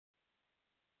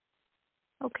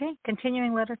Okay,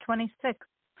 continuing letter 26.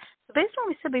 So based on what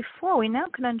we said before, we now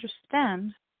can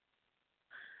understand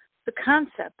the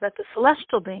concept that the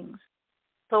celestial beings,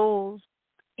 souls,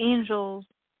 angels,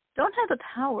 don't have the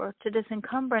power to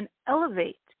disencumber and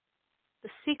elevate the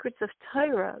secrets of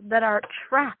Torah that are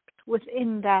trapped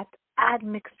within that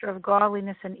admixture of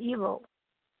godliness and evil.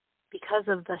 Because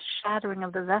of the shattering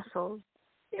of the vessels,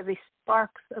 there are these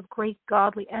sparks of great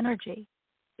godly energy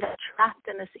that are trapped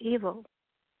in this evil.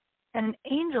 And an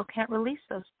angel can't release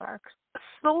those sparks. A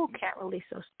soul can't release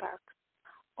those sparks.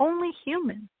 Only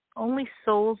humans, only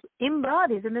souls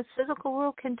embodied in this physical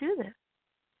world can do this.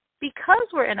 Because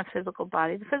we're in a physical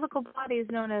body, the physical body is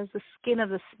known as the skin of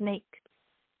the snake.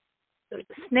 So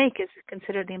the snake is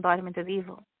considered the embodiment of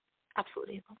evil, absolute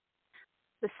evil.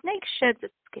 The snake sheds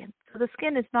its skin. So the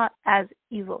skin is not as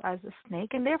evil as the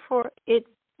snake, and therefore it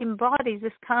embodies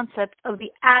this concept of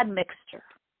the admixture,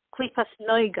 klipas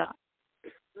noiga,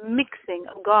 mixing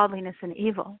of godliness and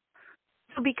evil.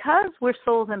 So because we're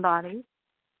souls and bodies,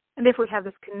 and if we have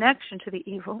this connection to the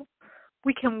evil,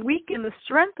 we can weaken the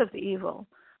strength of the evil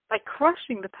by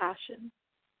crushing the passion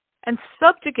and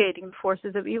subjugating the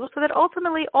forces of evil so that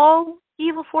ultimately all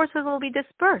evil forces will be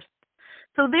dispersed.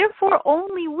 So therefore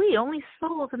only we, only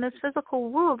souls in this physical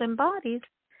world and bodies,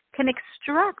 can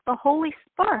extract the holy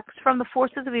sparks from the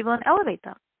forces of evil and elevate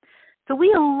them. So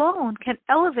we alone can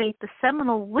elevate the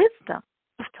seminal wisdom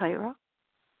of Torah,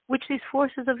 which these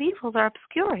forces of evil are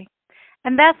obscuring.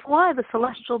 And that's why the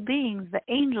celestial beings, the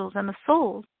angels and the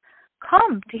souls,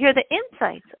 come to hear the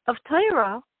insights of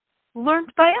Torah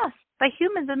learned by us, by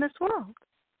humans in this world.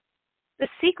 The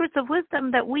secrets of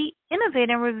wisdom that we innovate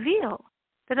and reveal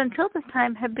that until this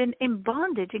time have been in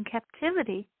bondage, in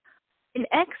captivity, in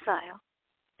exile.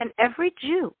 And every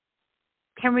Jew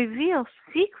can reveal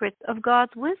secrets of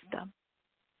God's wisdom.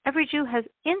 Every Jew has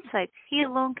insights he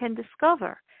alone can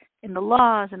discover in the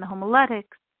laws, in the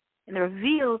homiletics, in the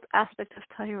revealed aspect of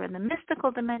Torah, in the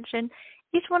mystical dimension,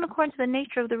 each one according to the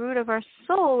nature of the root of our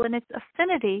soul and its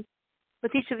affinity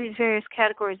with each of these various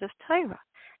categories of Torah.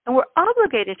 And we're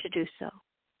obligated to do so,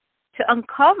 to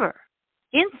uncover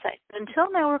insights that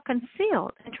until now were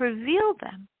concealed and to reveal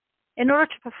them in order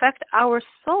to perfect our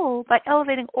soul by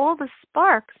elevating all the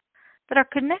sparks that are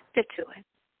connected to it.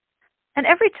 And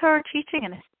every Torah teaching,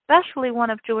 and especially one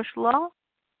of Jewish law,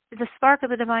 is a spark of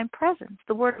the divine presence,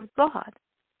 the Word of God.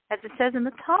 As it says in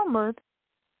the Talmud,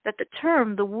 that the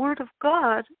term, the Word of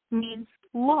God, means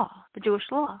law, the Jewish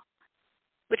law,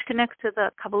 which connects to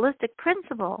the Kabbalistic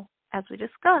principle, as we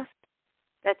discussed,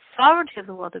 that sovereignty of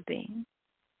the world of being,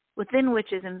 within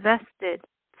which is invested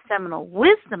seminal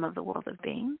wisdom of the world of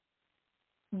being,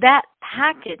 that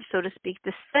package, so to speak,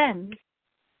 descends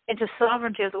into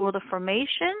sovereignty of the world of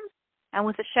formation, and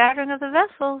with the shattering of the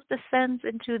vessels, descends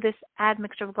into this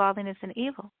admixture of godliness and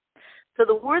evil. So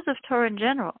the words of Torah in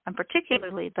general, and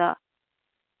particularly the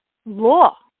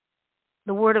law,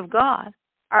 the Word of God,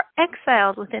 are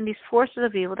exiled within these forces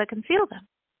of evil that conceal them.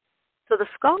 So the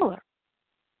scholar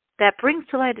that brings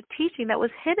to light a teaching that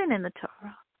was hidden in the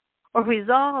Torah, or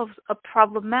resolves a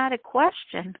problematic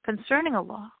question concerning a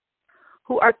law,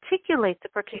 who articulates a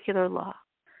particular law,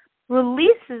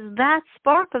 releases that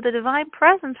spark of the divine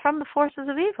presence from the forces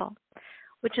of evil,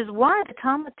 which is why the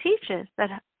Talmud teaches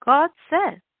that God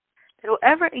says that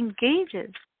whoever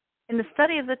engages in the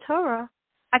study of the Torah,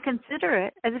 I consider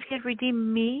it as if he had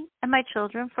redeemed me and my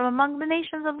children from among the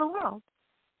nations of the world.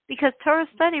 Because Torah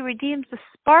study redeems the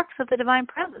sparks of the divine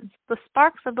presence, the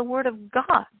sparks of the Word of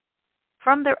God,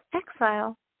 from their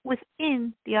exile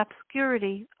within the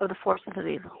obscurity of the forces of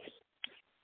evil.